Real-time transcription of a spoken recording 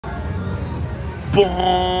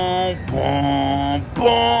Boom, boom,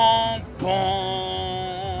 boom, boom.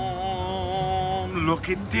 Look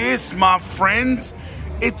at this, my friends.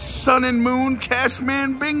 It's Sun and Moon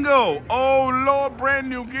Cashman Bingo. Oh, Lord, brand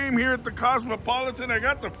new game here at the Cosmopolitan. I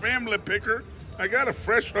got the family picker. I got a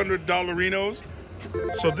fresh $100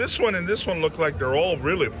 So this one and this one look like they're all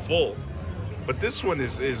really full. But this one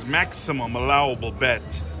is maximum allowable bet.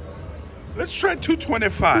 Let's try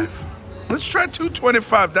 225. Let's try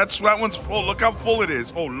 225. That one's full. Look how full it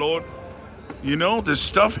is. Oh, Lord. You know, there's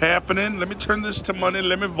stuff happening. Let me turn this to money.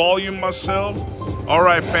 Let me volume myself. All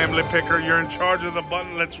right, family picker, you're in charge of the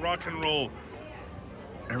button. Let's rock and roll.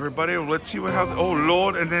 Everybody, let's see what happens. Oh,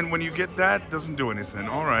 Lord. And then when you get that, it doesn't do anything.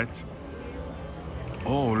 All right.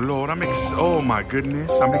 Oh, Lord. Oh, my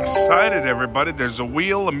goodness. I'm excited, everybody. There's a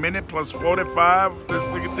wheel, a minute plus 45. Let's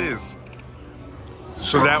look at this.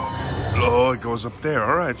 So that, oh, it goes up there.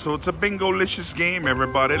 All right, so it's a bingo-licious game,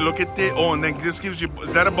 everybody. Look at this. Oh, and then this gives you,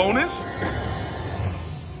 is that a bonus?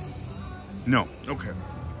 No, okay.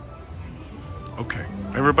 Okay,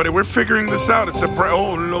 everybody, we're figuring this out. It's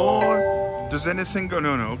oh, Lord. Does anything go?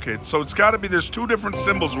 No, okay. So it's got to be, there's two different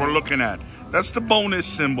symbols we're looking at. That's the bonus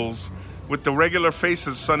symbols with the regular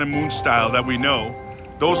faces, sun and moon style that we know.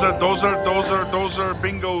 Those are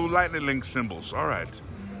bingo lightning link symbols. All right.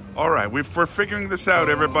 All right, we're figuring this out,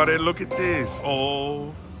 everybody. Look at this.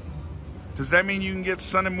 Oh, does that mean you can get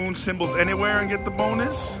sun and moon symbols anywhere and get the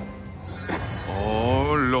bonus?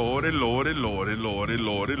 Oh, Lordy, Lordy, Lordy, Lordy,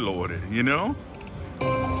 Lordy, Lordy. You know?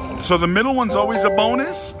 So the middle one's always a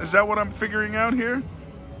bonus? Is that what I'm figuring out here?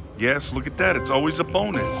 Yes, look at that. It's always a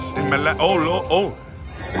bonus. Oh, Lord. Oh.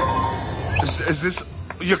 Is this...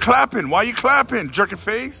 You're clapping. Why are you clapping? Jerking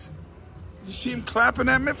face? You see him clapping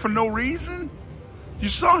at me for no reason? You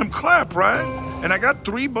saw him clap, right? And I got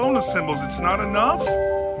 3 bonus symbols. It's not enough?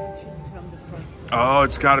 Oh,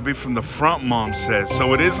 it's got to be from the front, Mom says.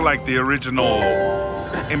 So it is like the original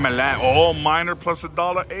in my lap. Oh, minor plus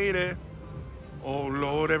 $1.80. Oh,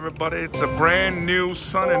 Lord, everybody. It's a brand new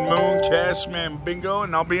Sun and Moon Cashman Bingo.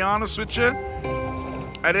 And I'll be honest with you,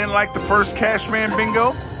 I didn't like the first Cashman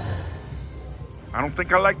Bingo. I don't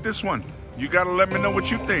think I like this one. You got to let me know what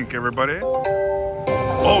you think, everybody.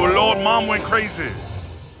 Oh, Lord, Mom went crazy.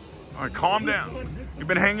 All right, calm down. You've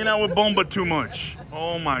been hanging out with Bomba too much.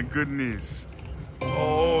 Oh, my goodness.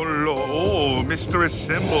 Oh, Lord. Oh, mystery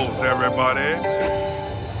symbols, everybody.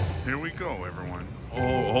 Here we go, everyone.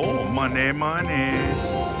 Oh, money, money.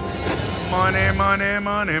 Money, money,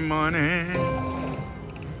 money, money.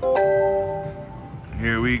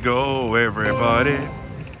 Here we go, everybody.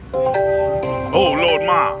 Oh, Lord,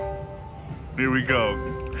 Ma. Here we go.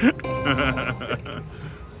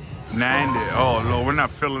 90. Oh, Lord, we're not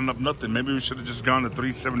filling up nothing. Maybe we should have just gone to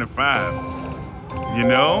 375. You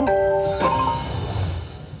know?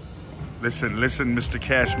 Listen, Mr.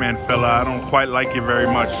 Cashman fella, I don't quite like you very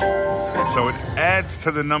much. So it adds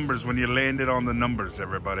to the numbers when you land it on the numbers,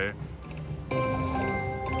 everybody.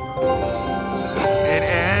 It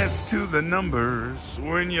adds to the numbers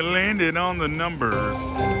when you land it on the numbers.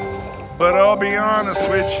 But I'll be honest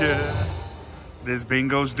with you. This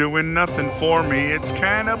bingo's doing nothing for me. It's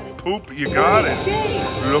kind of poop. You got it.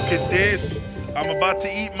 Look at this. I'm about to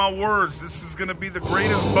eat my words. This is going to be the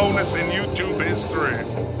greatest bonus in YouTube history.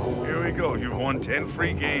 Here we go. You've won 10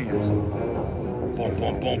 free games. Boom,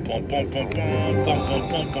 boom, boom, boom, boom, boom, boom, boom, boom,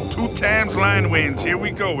 boom, boom. 2 times line wins. Here we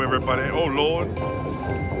go, everybody. Oh, Lord.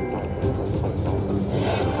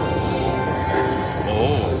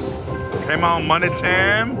 Oh. Come on, money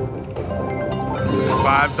time.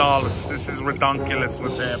 $5. This is ridiculous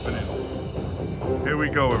what's happening. Here we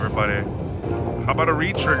go, everybody. How about a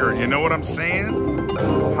re-trigger? You know what I'm saying?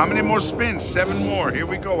 How many more spins? 7 more. Here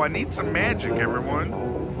we go. I need some magic, everyone.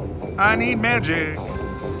 I need magic.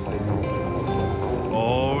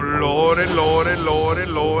 Oh, Lordy, Lordy, Lordy,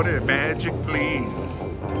 Lordy. Magic, please.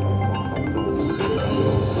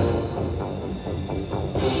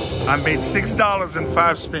 I made $6 in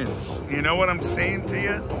 5 spins. You know what I'm saying to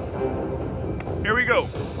you? Here we go.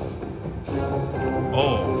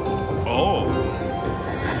 Oh.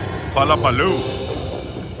 Palapaloo.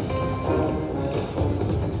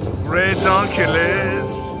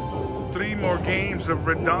 Redonkulous. 3 more games of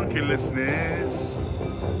redonkulousness.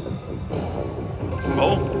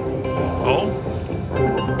 Oh.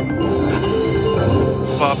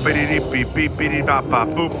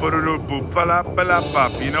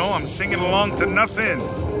 You know, I'm singing along to nothing.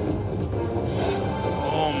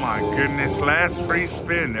 Oh my goodness, last free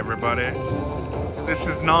spin, everybody. This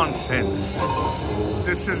is nonsense.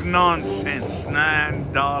 This is nonsense.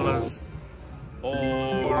 $9. Oh,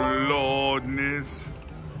 Lordness.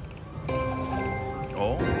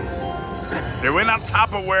 Oh. They went on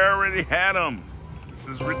top of where I already had them. This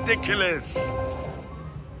is ridiculous.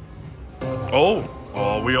 Oh,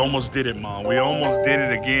 we almost did it, Mom. We almost did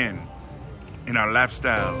it again in our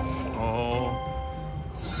lifestyles. Oh.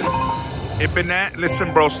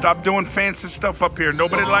 Listen, bro, stop doing fancy stuff up here.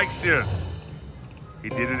 Nobody likes you. He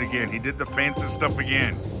did it again. He did the fancy stuff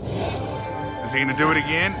again. Is he going to do it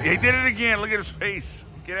again? He did it again. Look at his face.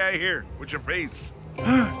 Get out of here with your face.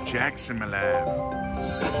 Jacks in my lab.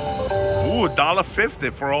 Ooh,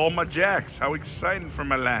 $1.50 for all my jacks. How exciting for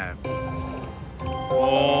my lab.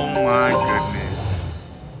 Oh, my goodness.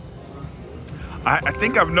 I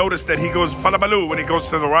think I've noticed that he goes falabaloo when he goes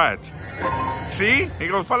to the right. See? He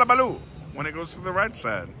goes falabaloo when he goes to the right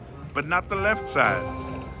side, but not the left side.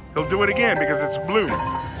 He'll do it again because it's blue.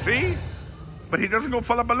 See? But he doesn't go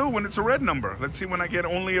falabaloo when it's a red number. Let's see when I get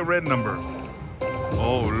only a red number.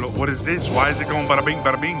 Oh, look, what is this? Why is it going bada bing,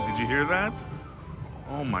 bada bing? Did you hear that?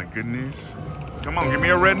 Oh, my goodness. Come on, give me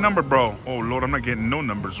a red number, bro. Oh, Lord, I'm not getting no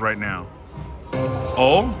numbers right now.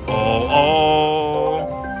 Oh.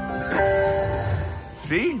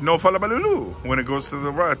 See? No falabaloo when it goes to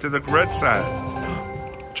the right, to the red side.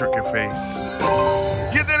 Jerk your face.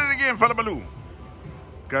 You did it again, falabaloo.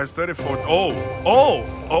 Guys, 34.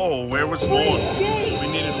 Oh, where was more? We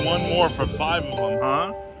needed one more for 5 of them,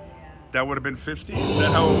 huh? That would have been 50. Is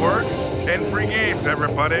that how it works? 10 free games,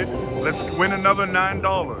 everybody. Let's win another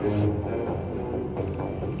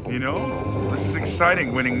 $9. You know? This is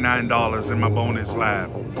exciting, winning $9 in my bonus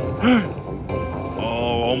lab.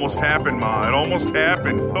 Oh, almost happened, Ma. It almost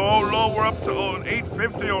happened. Oh, Lord, we're up to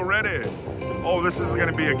 $8.50 already. Oh, this is going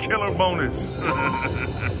to be a killer bonus.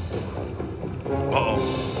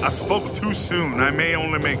 Uh-oh. I spoke too soon. I may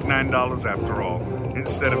only make $9 after all,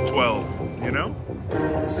 instead of 12, you know?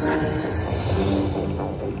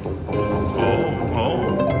 Oh.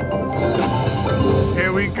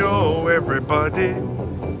 Here we go, everybody.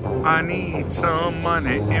 I need some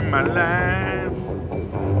money in my life.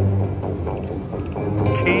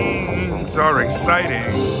 Kings are exciting.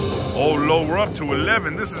 Oh, Lord, we're up to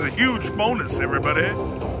 11. This is a huge bonus, everybody.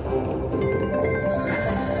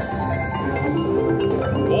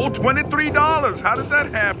 Oh, $23. How did that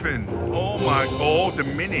happen? Oh, the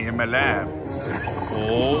mini in my lap.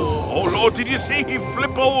 Oh, Lord, did you see he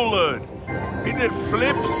flip-overed? He did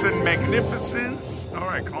flips and magnificence. All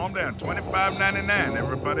right, calm down. $25.99,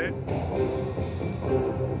 everybody.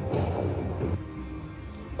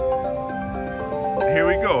 Here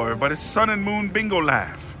we go, everybody. Sun and Moon Bingo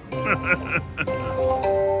Laugh.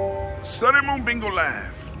 Sun and Moon Bingo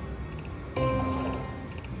Laugh.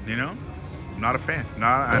 You know? Not a fan.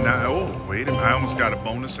 Oh, wait a minute. I almost got a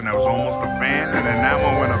bonus and I was almost a fan. And then that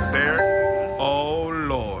one went up there. Oh,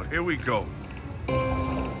 Lord. Here we go.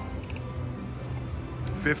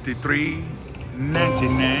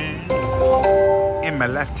 $53.99 in my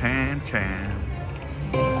left-hand tan.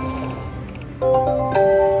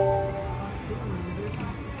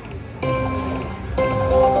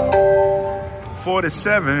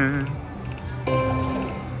 47.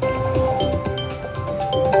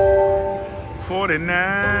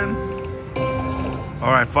 49.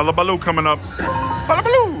 All right, Falabaloo coming up.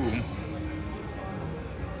 Falabaloo!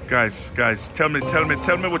 Guys, tell me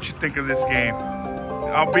what you think of this game.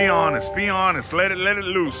 I'll be honest. Let it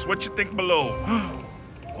loose. What you think below?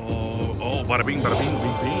 Oh, bada bing, bing,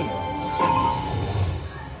 bing.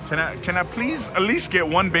 Can I please at least get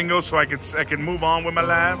one bingo so I can move on with my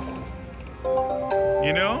life?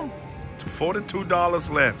 You know?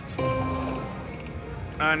 $42 left.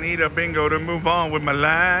 I need a bingo to move on with my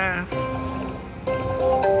life.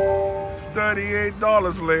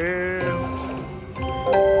 $38 left.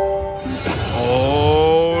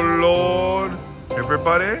 Oh, Lord.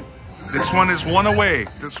 Everybody, this one is one away.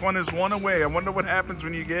 I wonder what happens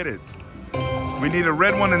when you get it. We need a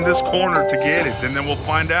red one in this corner to get it, and then we'll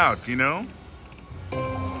find out, you know?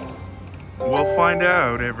 We'll find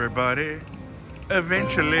out, everybody.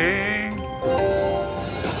 Eventually.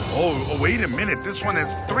 Oh, wait a minute. This one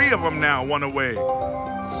has 3 of them now, one away.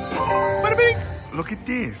 Bada bing. Look at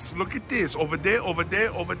this. Over there.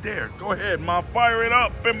 Go ahead, Ma. Fire it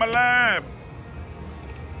up in my life.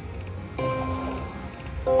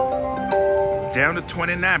 Down to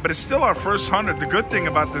 29, but it's still our first 100. The good thing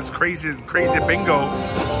about this crazy bingo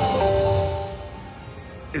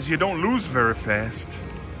is you don't lose very fast.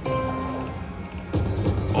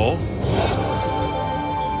 Oh.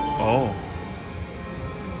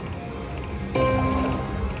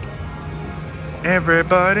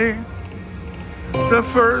 Everybody, the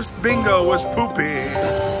first bingo was poopy.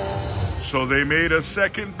 So they made a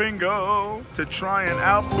second bingo to try and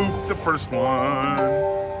out-poop the first one.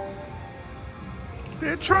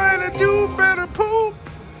 They're trying to do better, poop.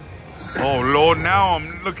 Oh, Lord, now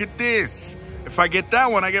look at this. If I get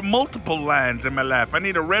that one, I get multiple lines in my life. I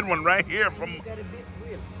need a red one right here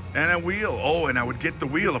and a wheel. Oh, and I would get the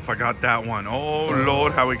wheel if I got that one. Oh,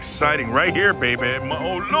 Lord, how exciting. Right here, baby.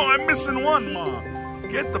 Oh, no, I'm missing one, Ma.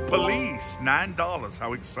 Get the police. $9.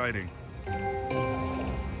 How exciting.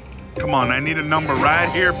 Come on, I need a number right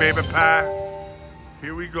here, baby pie.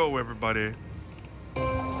 Here we go, everybody.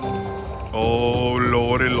 Oh,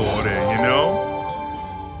 Lordy, Lordy, you know?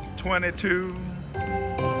 22.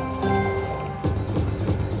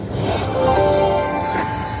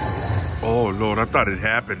 Oh, Lord, I thought it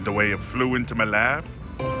happened the way it flew into my lap.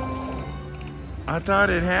 I thought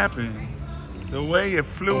it happened the way it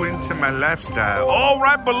flew into my lifestyle. Oh,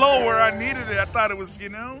 right below where I needed it. I thought it was, you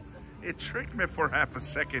know, it tricked me for half a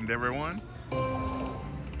second, everyone.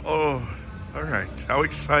 Oh, all right. How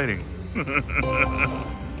exciting.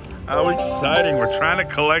 How exciting. We're trying to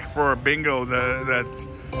collect for a bingo that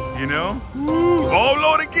you know? Oh,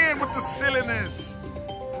 Lord, again with the silliness.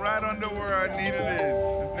 Right under where I needed it.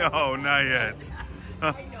 No, not yet.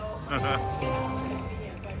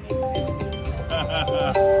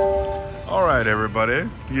 All right, everybody.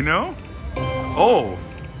 You know? Oh.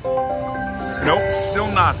 Nope, still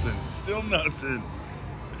nothing. Still nothing.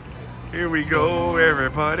 Here we go,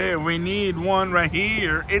 everybody. We need one right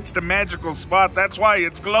here. It's the magical spot. That's why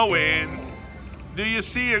it's glowing. Do you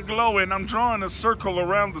see it glowing? I'm drawing a circle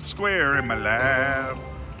around the square in my lap.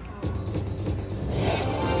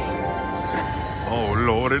 Oh,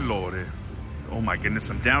 Lordy, Lordy. Oh, my goodness.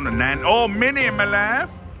 I'm down to 9. Oh, mini in my lap.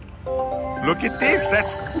 Look at this.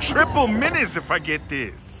 That's triple minis if I get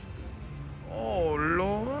this. Oh,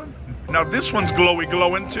 Lord. Now, this one's glowy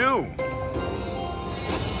glowing, too.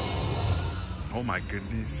 Oh, my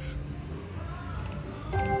goodness.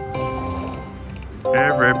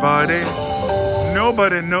 Everybody.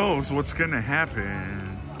 Nobody knows what's gonna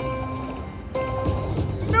happen.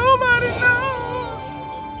 Nobody knows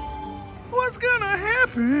what's gonna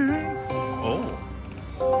happen. Oh.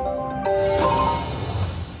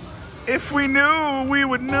 If we knew, we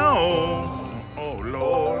would know. Oh,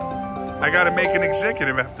 Lord. I gotta make an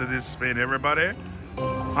executive after this spin, everybody.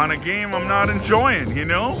 On a game I'm not enjoying, you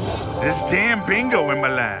know? This damn bingo in my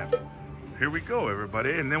lap. Here we go,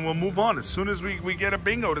 everybody, and then we'll move on as soon as we get a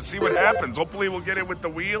bingo to see what happens. Hopefully we'll get it with the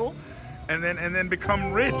wheel and then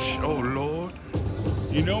become rich. Oh, Lord.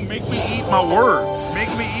 You know, make me eat my words. Make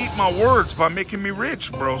me eat my words by making me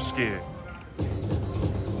rich, broski.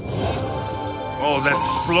 Oh, that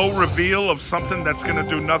slow reveal of something that's going to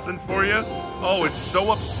do nothing for you. Oh, it's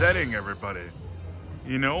so upsetting, everybody.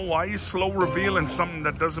 You know, why are you slow revealing something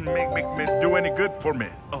that doesn't make me do any good for me?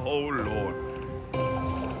 Oh, Lord.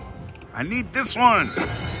 I need this one.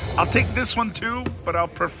 I'll take this one too, but I'll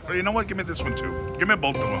prefer, you know what? Give me this one too. Give me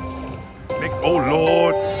both of them. Oh,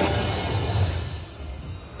 Lord.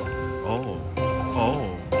 Oh.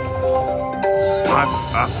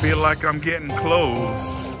 I feel like I'm getting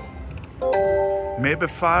close. Maybe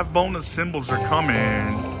 5 bonus symbols are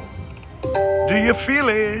coming. Do you feel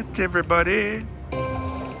it, everybody?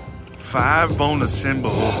 5 bonus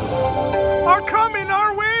symbols are coming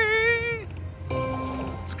our way.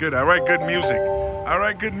 It's good. I write good music. I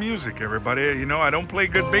write good music, everybody. You know, I don't play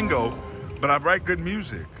good bingo, but I write good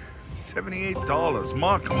music. $78.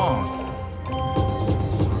 Ma, come on.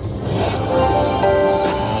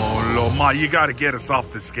 Oh, Lord, Ma, you got to get us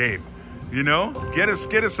off this game. You know? Get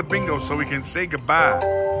us a bingo so we can say goodbye.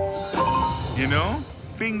 You know?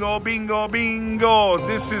 Bingo, bingo, bingo.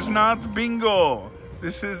 This is not bingo.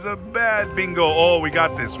 This is a bad bingo. Oh, we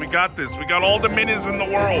got this. We got this. We got all the minis in the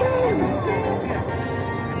world.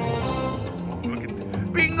 Look at this.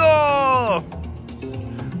 Bingo!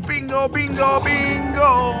 Bingo, bingo, bingo.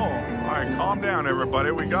 All right, calm down,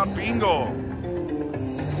 everybody. We got bingo.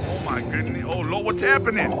 Oh, my goodness. Oh, Lord, what's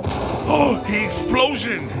happening? Oh, he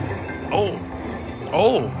explosion. Oh.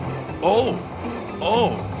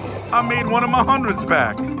 I made one of my hundreds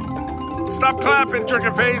back. Stop clapping,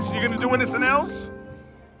 jerking face. You gonna do anything else?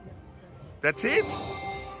 That's it?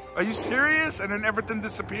 Are you serious? And then everything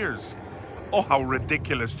disappears. Oh, how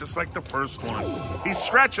ridiculous. Just like the first one. He's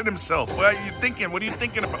scratching himself. What are you thinking? What are you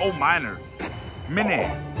thinking about? Oh, minor. Mini.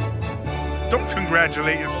 Don't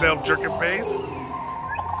congratulate yourself, jerking face.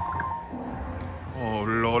 Oh,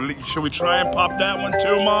 Lord. Should we try and pop that one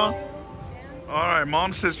too, Ma? All right,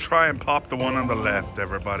 Mom says try and pop the one on the left,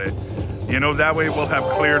 everybody. You know, that way we'll have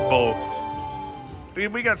cleared both.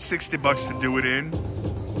 We got $60 to do it in.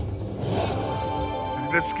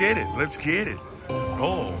 Let's get it. Let's get it.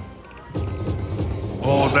 Oh.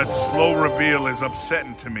 Oh, that slow reveal is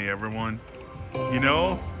upsetting to me, everyone. You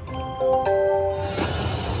know?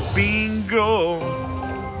 Bingo.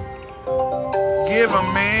 Give a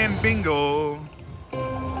man bingo,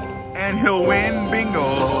 and he'll win bingo.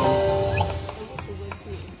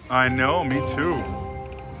 I know, me too.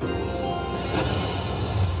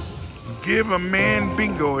 Give a man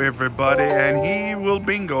bingo, everybody, and he will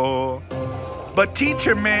bingo. But teach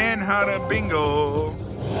a man how to bingo,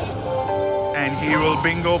 and he will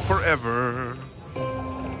bingo forever.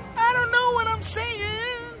 I don't know what I'm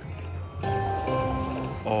saying.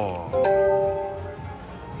 Oh.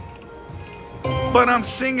 But I'm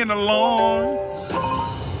singing along.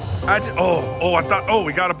 I thought,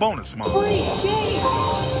 we got a bonus, Mom. All right.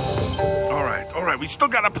 We still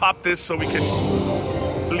got to pop this so we can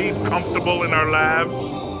leave comfortable in our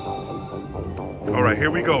lives. All right,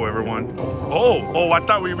 here we go, everyone. Oh, I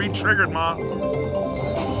thought we re-triggered, Ma.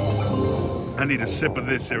 I need a sip of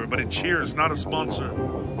this, everybody. Cheers, not a sponsor.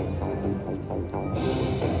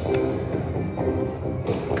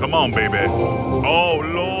 Come on, baby. Oh,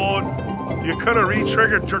 Lord. You could have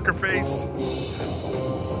re-triggered, jerker face.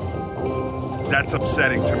 That's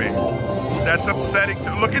upsetting to me. That's upsetting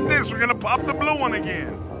to... Look at this. We're going to pop the blue one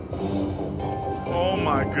again. Oh,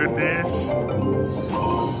 my goodness.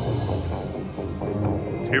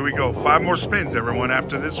 Here we go. 5 more spins, everyone,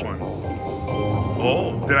 after this one.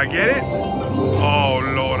 Oh, did I get it? Oh,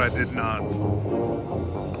 Lord, I did not.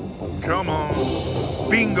 Come on.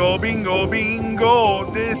 Bingo, bingo, bingo.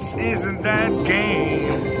 This isn't that game.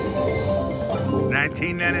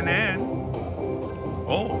 $19.99.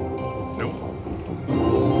 Oh, no.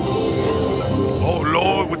 Oh,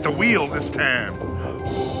 Lord, with the wheel this time.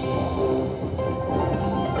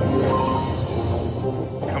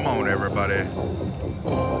 Come on, everybody.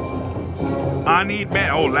 I need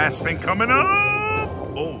man. Oh, last spin coming up.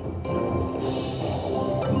 Oh.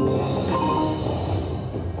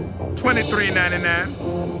 $23.99.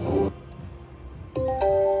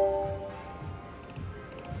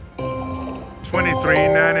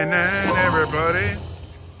 $23.99, everybody.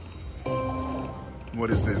 What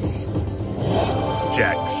is this?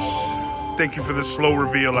 Jacks. Thank you for the slow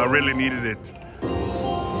reveal. I really needed it.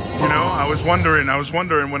 You know, I was wondering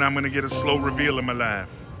when I'm going to get a slow reveal in my life.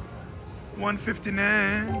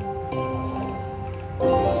 $159.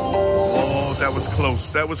 Oh, that was close.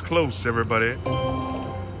 That was close, everybody.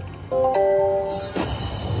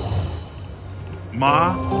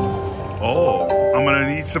 Ma. Oh, I'm going to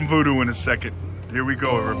need some voodoo in a second. Here we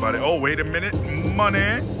go, everybody. Oh, wait a minute.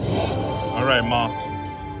 Money. All right, Ma.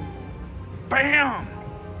 Bam.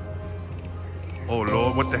 Oh,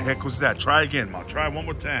 Lord, what the heck was that? Try again, Ma. Try one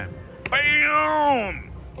more time.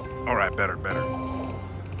 Bam. All right, better.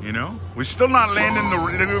 You know, we're still not landing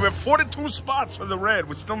we have 42 spots for the red.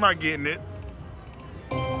 We're still not getting it.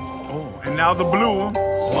 Oh, and now the blue.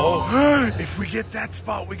 Oh, if we get that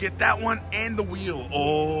spot, we get that one and the wheel.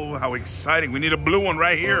 Oh, how exciting. We need a blue one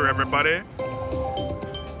right here, everybody.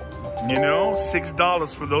 You know,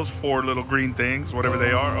 $6 for those 4 little green things, whatever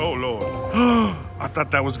they are. Oh, Lord. I thought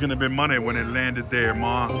that was going to be money when it landed there,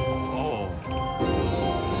 Ma. Oh.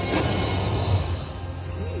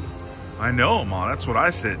 I know, Ma. That's what I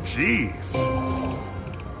said. Jeez.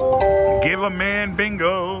 Give a man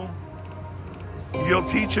bingo. You'll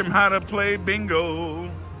teach him how to play bingo.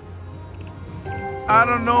 I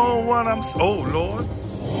don't know what I'm... Oh, Lord.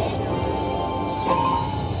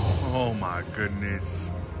 Oh, my goodness.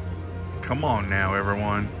 Come on now,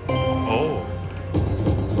 everyone. Oh.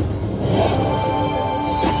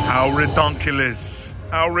 How redonkulous.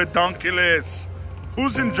 How redonkulous.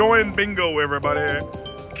 Who's enjoying bingo, everybody?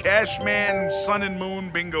 Cashman, Sun and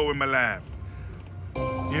Moon bingo in my life.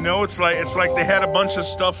 You know, it's like they had a bunch of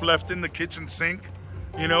stuff left in the kitchen sink.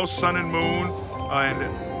 You know, Sun and Moon, and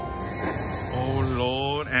oh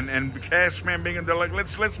Lord, and Cashman bingo. They're like,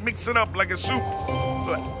 let's mix it up like a soup.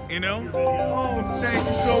 You know? Oh, thank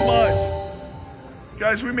you so much,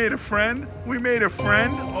 guys. We made a friend. We made a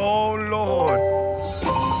friend. Oh Lord,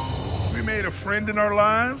 we made a friend in our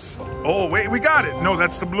lives. Oh wait, we got it. No,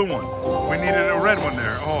 that's the blue one. We needed a red one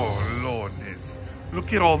there. Oh Lordness.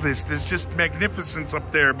 Look at all this. There's just magnificence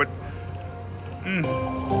up there, but, you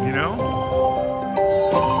know?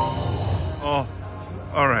 Oh,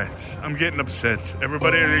 all right. I'm getting upset.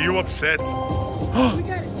 Everybody, are you upset?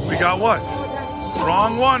 We got what?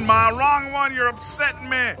 Wrong one, Ma. Wrong one. You're upsetting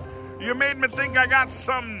me. You made me think I got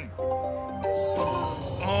something.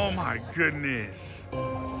 Oh, my goodness.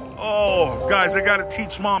 Oh, guys, I got to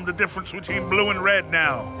teach Mom the difference between blue and red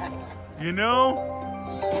now. You know?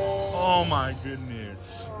 Oh, my goodness.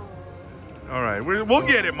 All right, we'll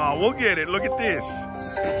get it, Ma. We'll get it. Look at this.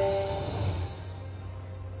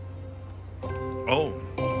 Oh,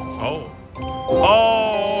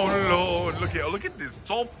 Lord! Look at goodness,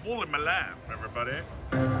 it's all full in my lap, everybody.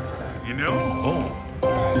 You know?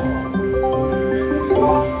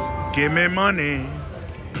 Oh. Give me money,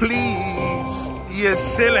 please. You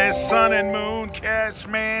silly sun and moon, cash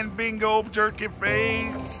man, bingo, jerky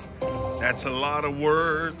face. That's a lot of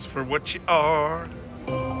words for what you are.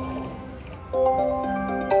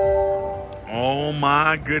 Oh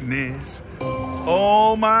my goodness.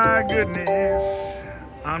 Oh my goodness.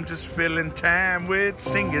 I'm just filling time with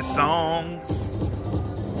singing songs.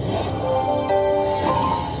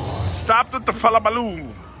 Stopped at the Falabaloo.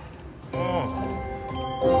 Oh.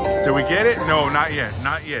 Did we get it? No, not yet.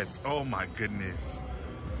 Not yet. Oh my goodness.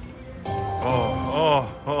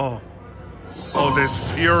 Oh, there's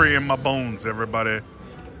fury in my bones, everybody.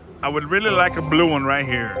 I would really like a blue one right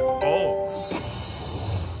here. Oh.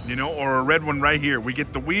 You know, or a red one right here. We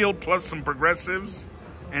get the wheel plus some progressives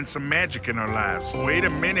and some magic in our lives. Wait a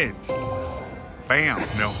minute. Bam.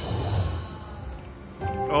 No.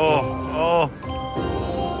 Oh,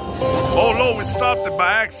 no, we stopped it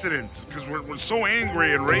by accident because we're so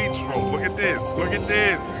angry and rageful. Look at this. Look at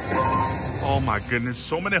this. Oh, my goodness.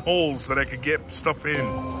 So many holes that I could get stuff in.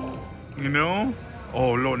 You know?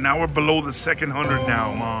 Oh, Lord. Now we're below the second 100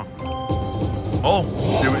 now, Ma. Oh,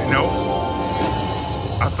 did we? No.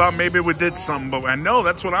 I thought maybe we did something, but I know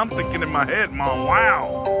that's what I'm thinking in my head, Mom.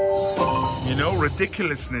 Wow. You know,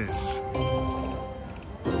 ridiculousness.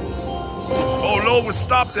 Oh, Lord, we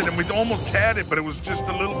stopped it and we almost had it, but it was just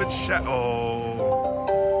a little bit shy.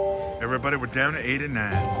 Oh. Everybody, we're down to 8 and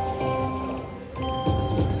 9.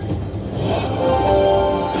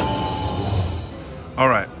 All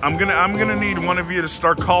right, I'm gonna need one of you to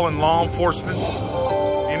start calling law enforcement.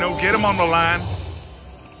 You know, get them on the line.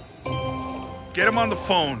 Get him on the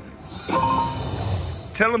phone.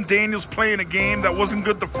 Tell him Daniel's playing a game that wasn't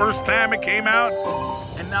good the first time it came out,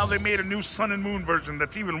 and now they made a new Sun and Moon version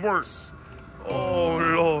that's even worse. Oh,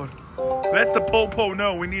 Lord. Let the Popo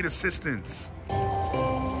know we need assistance.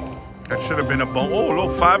 That should have been a bone. Oh,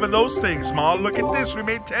 look, 5 of those things, Ma. Look at this. We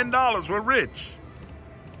made $10. We're rich.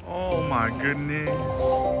 Oh, my goodness.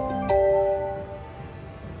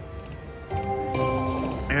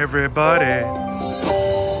 Everybody.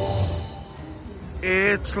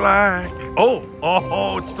 It's like,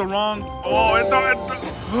 it's the wrong,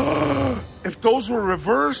 if those were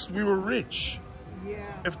reversed, we were rich. Yeah.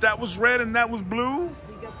 If that was red and that was blue,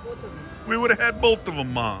 we got both of them. We would have had both of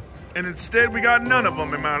them, Ma. And instead, we got none of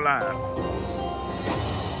them in my life.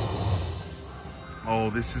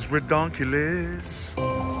 Oh, this is redonkulous.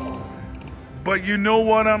 But you know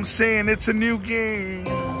what I'm saying? It's a new game.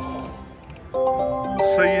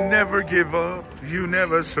 So you never give up, you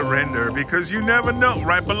never surrender, because you never know.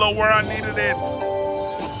 Right below where I needed it.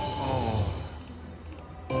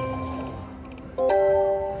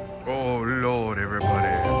 Oh, Lord, everybody.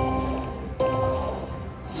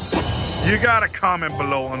 You gotta comment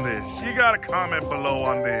below on this. You gotta comment below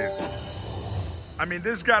on this. I mean,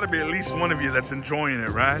 there's gotta be at least one of you that's enjoying it,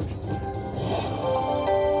 right?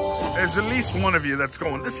 There's at least one of you that's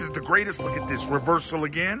going, this is the greatest. Look at this reversal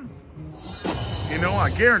again. You know, I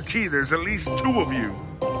guarantee there's at least 2 of you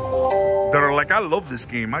that are like, I love this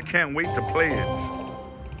game. I can't wait to play it.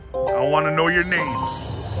 I want to know your names.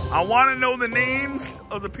 I want to know the names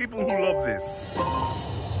of the people who love this.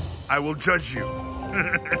 I will judge you.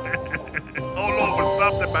 Oh, Lord, we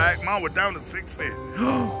stopped it back. Mom, we're down to 60.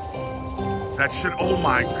 That should, oh,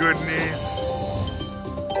 my goodness.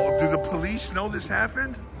 Oh, do the police know this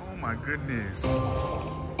happened? Oh, my goodness.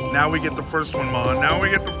 Now we get the first one, Mom. Now we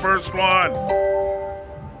get the first one.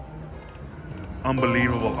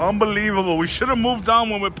 Unbelievable. Unbelievable. We should have moved on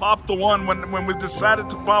when we popped the one. When we decided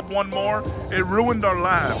to pop one more, it ruined our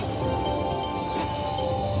lives.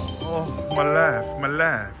 Oh, my laugh. My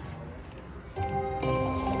laugh.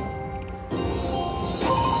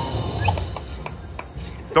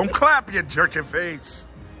 Don't clap, you jerky face.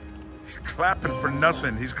 He's clapping for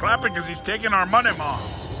nothing. He's clapping because he's taking our money, Mom.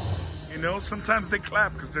 You know, sometimes they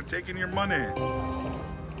clap because they're taking your money.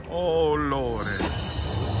 Oh, Lord.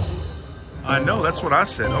 I know, that's what I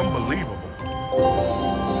said. Unbelievable.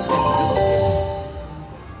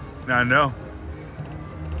 I know.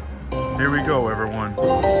 Here we go, everyone.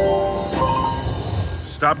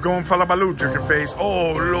 Stop going falabaloo, jerky face.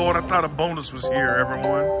 Oh, Lord, I thought a bonus was here,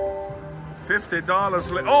 everyone. $50.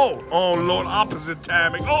 Oh, Lord, opposite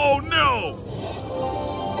timing. Oh, no.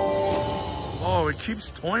 Oh, it keeps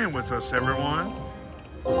toying with us, everyone.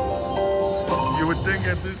 You would think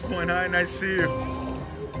at this point, hi, nice to see you.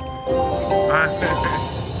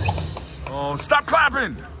 Oh, stop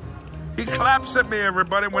clapping! He claps at me,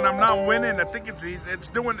 everybody, when I'm not winning. I think it's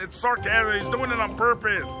sarcasm. He's doing it on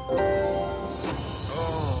purpose. Oh.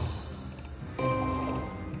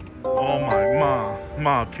 Oh my,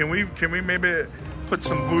 Ma, can we maybe put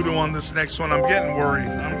some voodoo on this next one? I'm getting worried.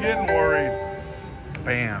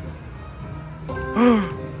 Bam.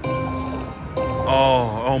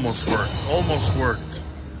 Oh, almost worked.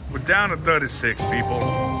 We're down to 36, people.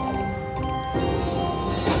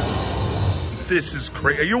 This is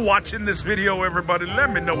crazy. Are you watching this video, everybody?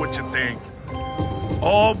 Let me know what you think.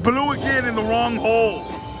 Oh, blew again in the wrong hole.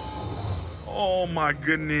 Oh my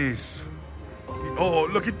goodness. Oh,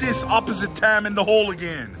 look at this. Opposite time in the hole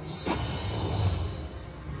again.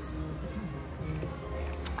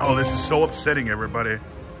 Oh, this is so upsetting, everybody.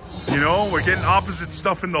 You know, we're getting opposite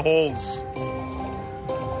stuff in the holes.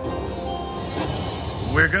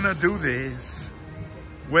 We're gonna do this,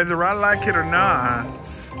 whether I like it or not.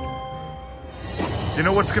 You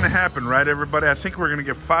know what's gonna happen, right, everybody? I think we're gonna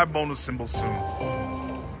get 5 bonus symbols soon.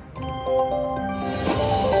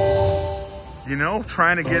 You know,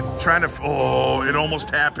 oh, it almost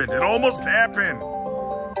happened. Do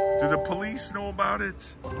the police know about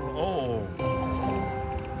it? Oh.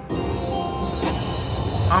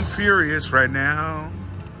 I'm furious right now.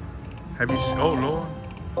 Have you seen, oh Lord.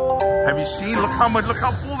 Have you seen, look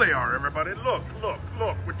how full they are, everybody. Look,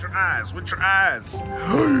 with your eyes.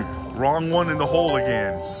 Wrong one in the hole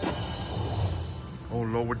again. Oh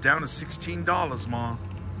Lord, we're down to $16, Ma.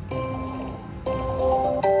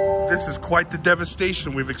 This is quite the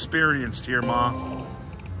devastation we've experienced here, Ma.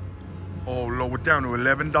 Oh Lord, we're down to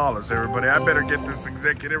 $11, everybody. I better get this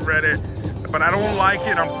executive ready. But I don't like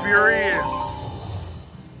it, I'm furious.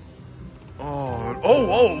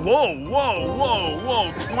 Whoa,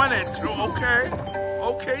 22,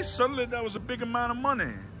 okay, suddenly that was a big amount of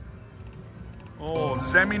money. Oh,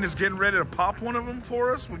 does that mean it's getting ready to pop one of them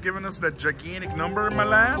for us? We're giving us that gigantic number in my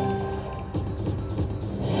lap?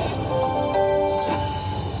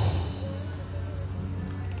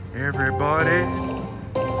 Everybody,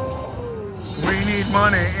 we need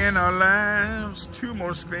money in our lives. 2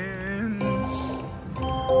 more spins.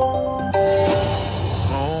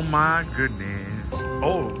 Oh my goodness.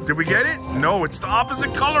 Oh, did we get it? No, it's the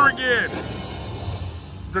opposite color again.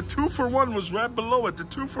 The 2-for-1 was right below it. The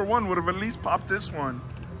 2-for-1 would have at least popped this one.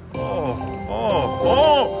 Oh,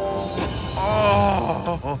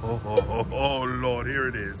 Lord, here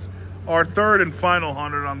it is. Our 3rd and final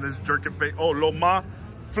 100 on this jerkin face. Oh, Lord, Ma,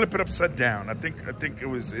 flip it upside down. I think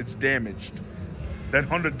it's damaged. That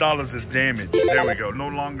 $100 is damaged. There we go. No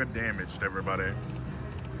longer damaged, everybody.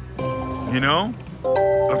 You know?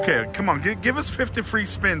 Okay, come on, give us 50 free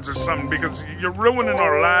spins or something, because you're ruining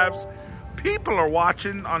our lives. People are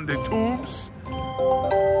watching on the tubes.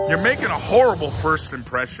 You're making a horrible first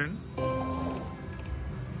impression.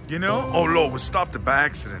 You know? Oh, Lord, we stopped it by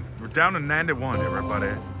accident. We're down to 91,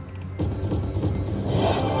 everybody.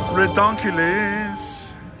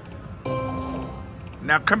 Redonkulous.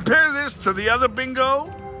 Now compare this to the other bingo,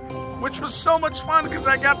 which was so much fun because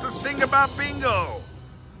I got to sing about bingo.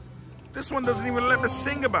 This one doesn't even let me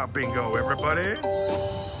sing about bingo, everybody.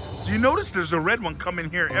 Do you notice there's a red one coming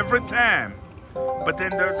here every time? But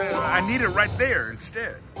then I need it right there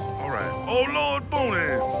instead. All right. Oh, Lord,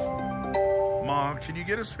 bonus. Mom, can you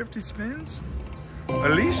get us 50 spins?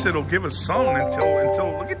 At least it'll give us some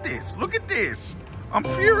until look at this. Look at this. I'm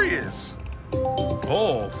furious.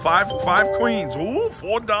 Oh, five queens. Ooh,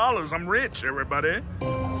 $4. I'm rich, everybody.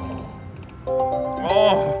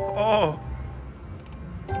 Oh.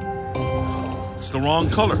 It's the wrong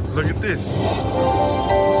color. Look at this.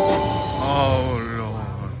 Oh,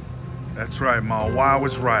 Lord. That's right, Ma. Why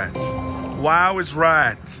was right.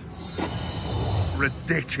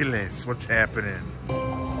 Ridiculous. What's happening?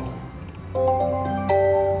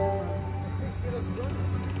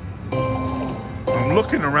 I'm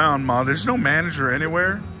looking around, Ma. There's no manager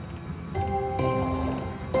anywhere.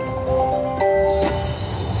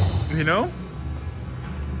 You know?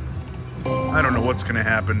 I don't know what's gonna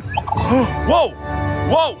happen. Whoa!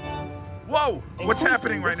 What's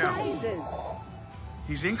happening right now?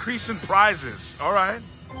 He's increasing prizes. All right.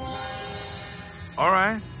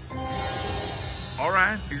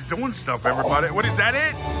 He's doing stuff, everybody. What is that?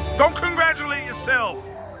 It? Don't congratulate yourself.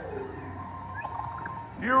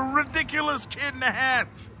 You're a ridiculous kid in a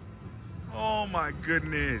hat. Oh my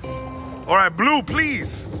goodness. All right, Blue,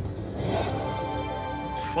 please.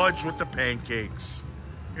 Fudge with the pancakes.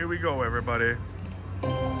 Here we go, everybody.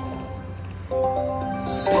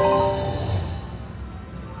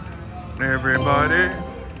 Everybody,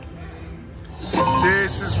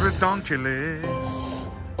 this is redonkulous.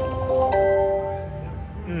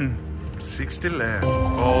 60 left.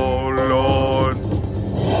 Oh, Lord.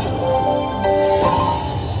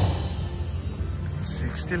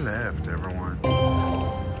 60 left, everyone.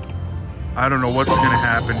 I don't know what's gonna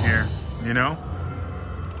happen here, you know?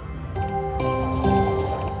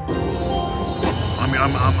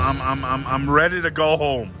 I'm ready to go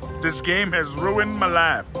home. This game has ruined my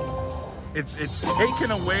life. It's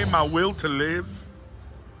taken away my will to live.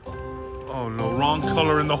 Oh no, wrong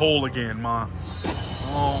color in the hole again, Ma.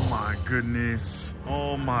 Oh my goodness.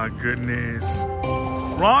 Oh my goodness.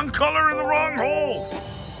 Wrong color in the wrong hole.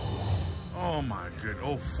 Oh my good.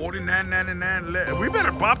 Oh, $49.99. We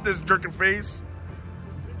better pop this jerky face.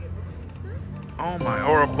 Oh my,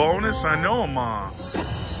 or a bonus? I know, Ma.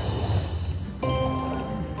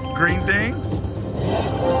 Green thing?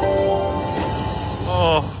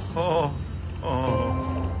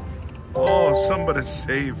 Oh, somebody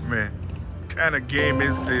save me. What kind of game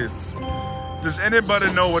is this? Does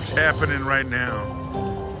anybody know what's happening right now?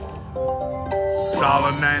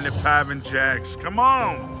 $1.95 in jacks. Come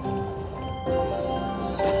on.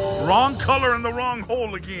 Wrong color in the wrong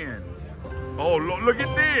hole again. Oh, look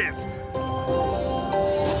at this.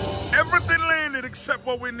 Everything landed except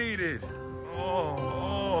what we needed.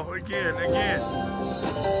 Oh, again.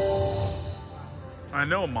 I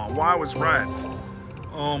know, Ma. Why was right?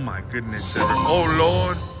 Oh, my goodness. Oh,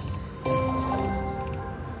 Lord.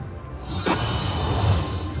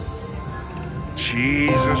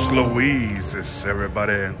 Jesus Louise,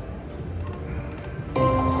 everybody.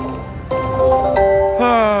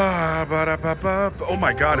 Oh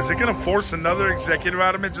my God, is it gonna force another executive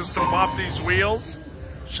out of me just to pop these wheels?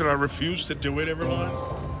 Should I refuse to do it, everyone?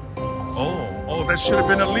 Oh, that should have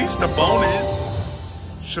been at least a bonus.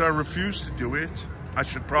 Should I refuse to do it? I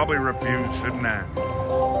should probably refuse, shouldn't I?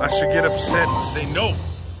 I should get upset and say, no,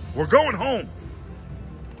 we're going home.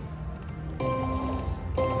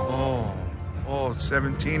 Oh,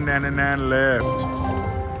 $17.99 left.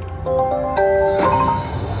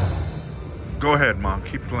 Go ahead, Mom.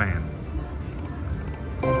 Keep playing.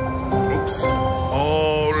 Oops.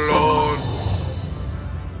 Oh, Lord.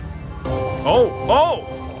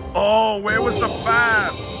 Oh, where was the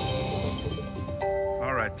 5?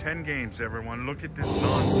 All right, 10 games, everyone. Look at this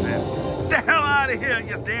nonsense. Get the hell out of here,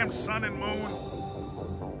 you damn sun and moon.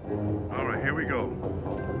 All right, here we go.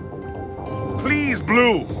 Please,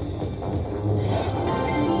 blue.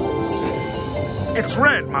 It's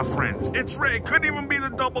red, my friends. It's red. It couldn't even be the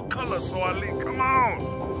double color, so I leave. Come on.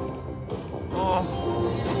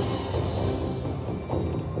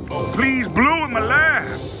 Oh, please, blue in my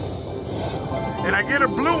life. And I get a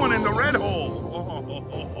blue one in the red hole.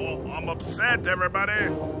 I'm upset, everybody.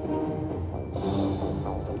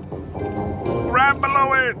 Right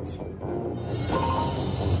below it.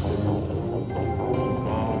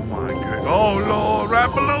 Oh, my God. Oh, Lord,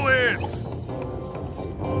 right below it.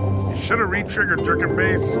 Should have re-triggered jerky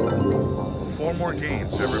face. 4 more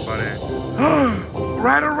games, everybody.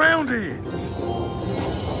 Right around it.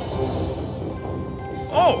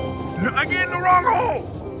 Oh, I get in the wrong hole.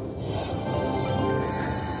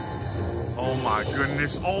 Oh my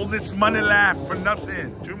goodness. All this money left for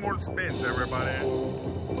nothing. 2 more spins, everybody.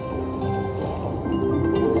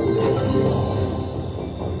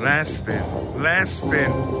 Last spin. Last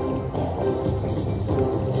spin.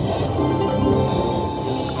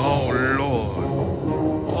 Oh, Lord.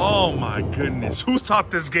 Oh, my goodness. Who thought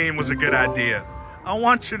this game was a good idea? I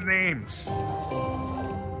want your names.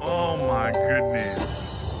 Oh, my goodness.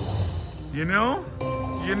 You know?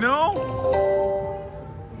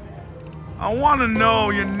 I want to know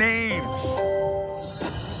your names.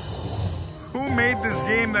 Who made this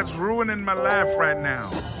game that's ruining my life right now?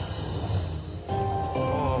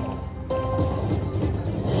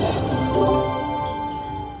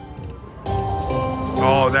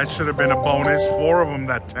 Oh, that should have been a bonus. 4 of them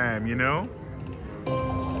that time, you know?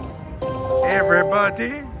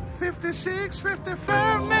 Everybody, 56,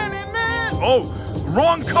 55, 99. Oh,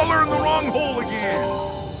 wrong color in the wrong hole again.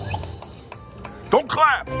 Don't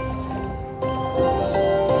clap.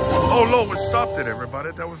 Oh, no, we stopped it, everybody.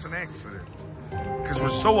 That was an accident. Because we're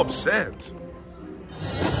so upset.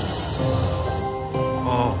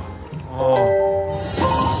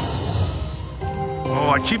 Oh,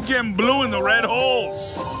 I keep getting blue in the red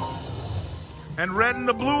holes. And red in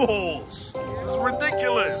the blue holes. It's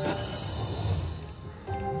ridiculous.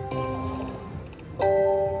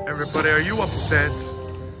 Everybody, are you upset?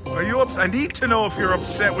 Are you upset? I need to know if you're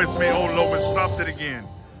upset with me. Oh, no, we stopped it again.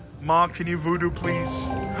 Mom, can you voodoo, please?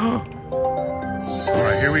 All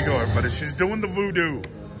right, here we go, everybody. She's doing the voodoo.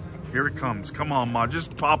 Here it comes. Come on, Ma.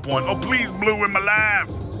 Just pop one. Oh, please, blue in my life.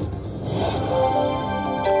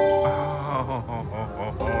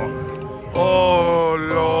 Oh,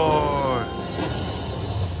 Lord.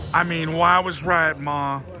 I mean, why I was right,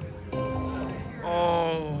 Ma.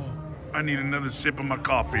 Oh, I I need another sip of my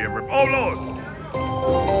coffee, everybody. Oh, Lord.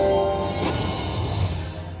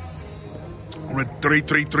 We're at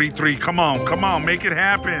 3-3-3-3. Come on, make it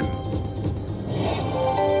happen.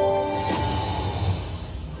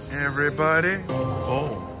 Everybody.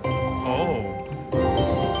 Oh.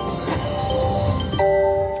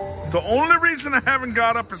 The only reason I haven't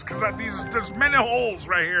got up is because there's many holes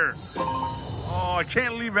right here. Oh, I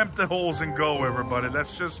can't leave empty holes and go, everybody.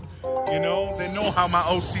 That's just, they know how my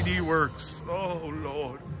OCD works. Oh,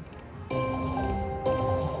 Lord.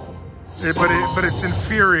 But it's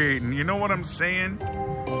infuriating. You know what I'm saying?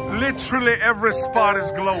 Literally every spot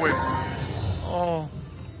is glowing. Oh.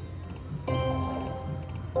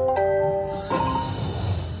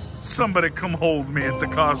 Somebody come hold me at the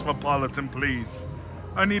Cosmopolitan, please.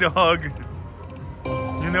 I need a hug.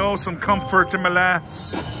 Some comfort in my life.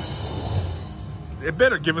 They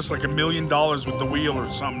better give us like $1 million with the wheel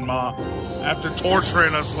or something, Ma. After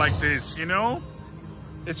torturing us like this,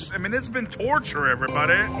 It's been torture,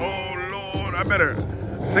 everybody. Oh, Lord, I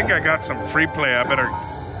think I got some free play.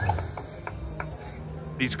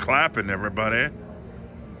 He's clapping, everybody.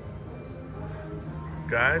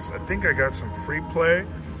 Guys, I think I got some free play.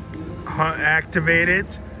 Activated.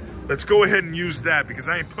 Let's go ahead and use that because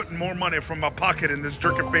I ain't putting more money from my pocket in this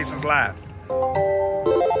jerking face's laugh.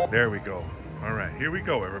 There we go. All right, here we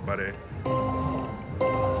go, everybody.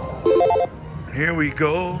 Here we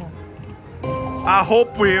go. I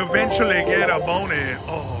hope we eventually get a bonus.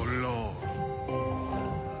 Oh,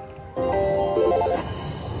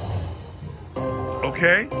 Lord.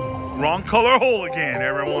 Okay. Wrong color hole again,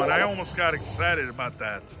 everyone. I almost got excited about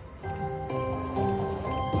that.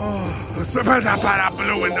 Oh,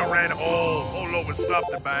 blue in the red hole. Oh, Lord, we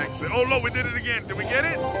stopped the back. Oh, Lord, we did it again. Did we get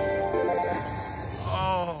it?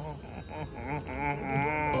 Oh.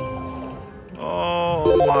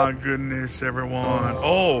 Oh, my goodness, everyone.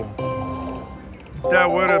 Oh.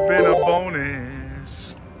 That would have been a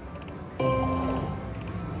bonus.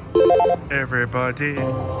 Everybody.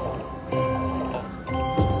 Oh.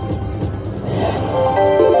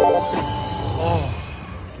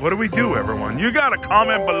 What do we do, everyone? You got to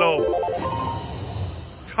comment below.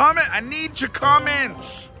 Comment. I need your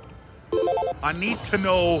comments. I need to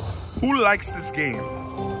know who likes this game.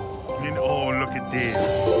 Oh, look at this.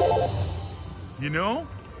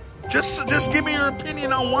 Just give me your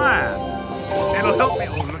opinion on why. It'll help me.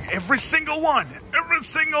 Oh, look, every single one. Every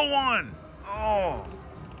single one. Oh.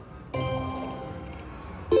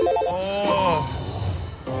 Oh.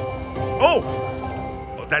 Oh.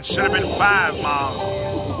 Oh, that should have been 5, Mom.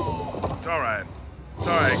 It's all right. It's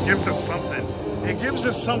all right. It gives us something. It gives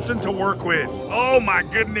us something to work with. Oh, my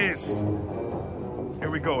goodness. Here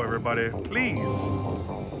we go, everybody. Please.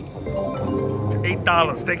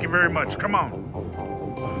 $8. Thank you very much. Come on.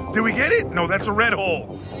 Did we get it? No, that's a red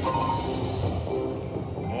hole.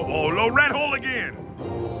 Oh, low red hole again.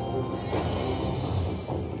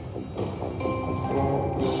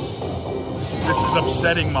 This is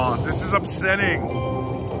upsetting, Mom. This is upsetting.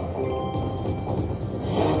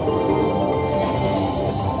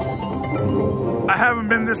 I haven't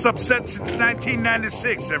been this upset since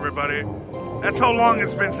 1996, everybody. That's how long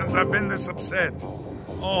it's been since I've been this upset.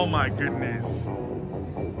 Oh, my goodness.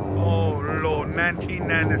 Oh, Lord,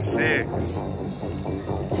 1996.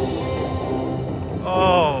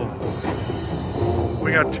 Oh.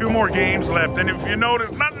 We got 2 more games left, and if you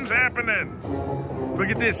notice, nothing's happening. Look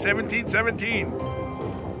at this, 17-17.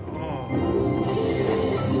 Oh.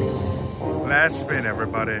 Last spin,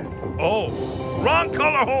 everybody. Oh, wrong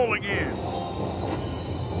color hole again.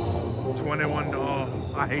 21. Oh,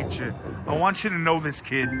 I hate you. I want you to know this,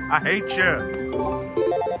 kid. I hate you.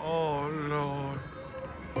 Oh, Lord.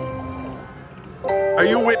 Are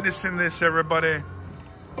you witnessing this, everybody?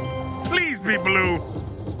 Please be blue.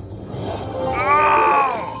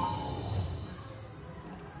 Oh!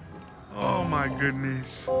 Oh, my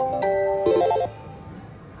goodness.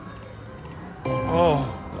 Oh,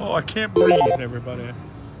 I can't breathe, everybody.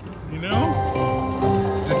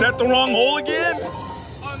 Is that the wrong hole again?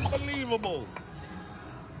 Unbelievable.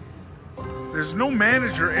 There's no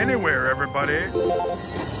manager anywhere, everybody.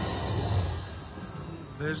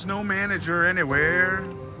 There's no manager anywhere.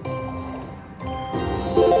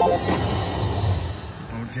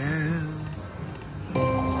 Oh, damn.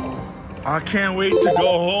 I can't wait to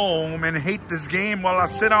go home and hate this game while I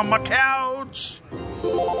sit on my couch.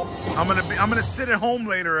 I'm gonna sit at home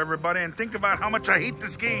later, everybody, and think about how much I hate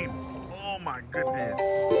this game. Oh my goodness.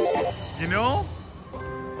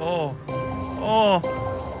 Oh.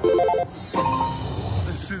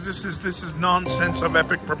 This is nonsense of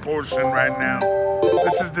epic proportion right now.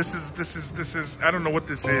 This is I don't know what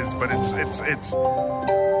this is, but it's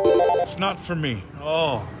It's not for me.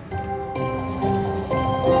 Oh.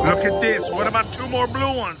 Look at this. What about 2 more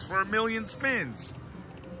blue ones for 1,000,000 spins?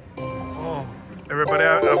 Oh, everybody,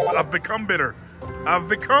 I've become bitter. I've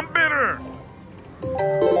become bitter.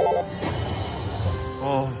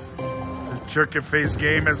 Oh, the jerky face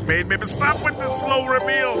game has made me. But stop with the slow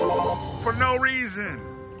reveal for no reason.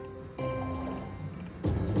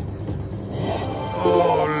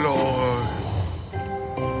 Oh, Lord.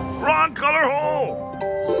 Wrong color hole.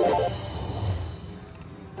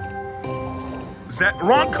 Is that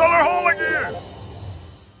wrong color hole again?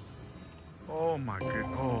 Oh my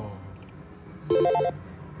goodness. Oh.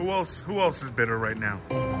 Who else is bitter right now?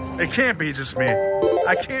 It can't be just me.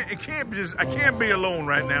 I can't be alone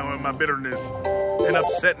right now in my bitterness and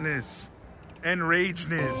upsetness and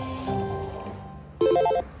rageness.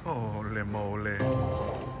 Holy moly.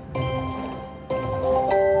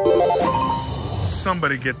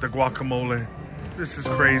 Somebody get the guacamole. This is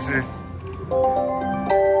crazy.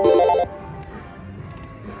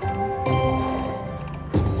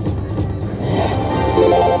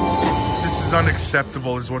 This is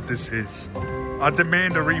unacceptable is what this is. I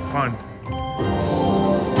demand a refund.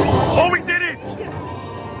 Oh, we did it!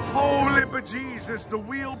 Holy bejesus, the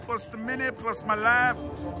wheel plus the minute plus my life.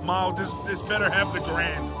 Ma, this better have the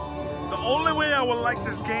grand. The only way I will like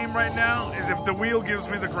this game right now is if the wheel gives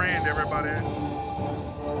me the grand, everybody.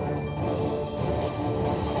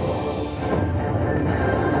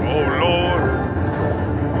 Oh, Lord.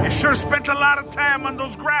 You sure spent a lot of time on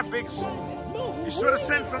those graphics. You should have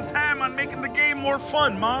spent some time on making the game more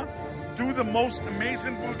fun, Ma. Do the most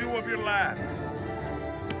amazing voodoo of your life.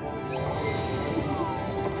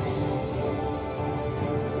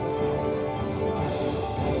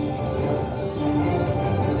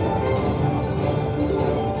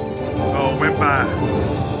 Oh, went by.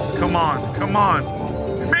 Come on, come on.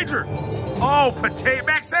 Major. Oh, potato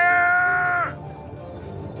back there.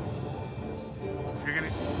 You're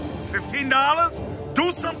gonna $15?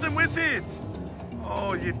 Do something with it.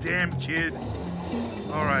 Oh, you damn kid.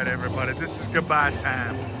 All right, everybody, this is goodbye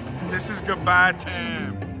time. This is goodbye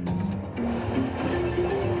time.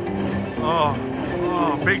 Oh,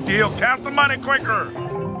 big deal. Count the money quicker.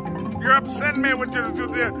 You're upsetting me with your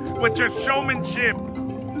showmanship.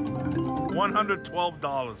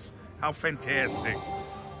 $112. How fantastic.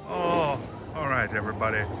 Oh, all right,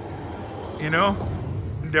 everybody. You know,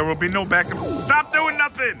 there will be no backup. Stop doing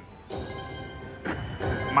nothing.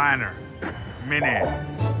 Minor. Mini.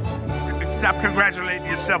 Stop congratulating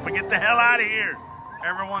yourself and get the hell out of here.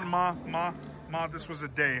 Everyone, Ma, this was a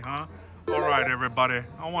day, huh? All right, everybody.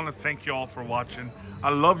 I want to thank you all for watching.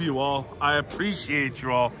 I love you all. I appreciate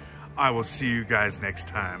you all. I will see you guys next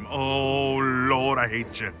time. Oh, Lord, I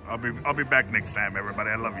hate you. I'll be back next time,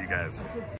 everybody. I love you guys.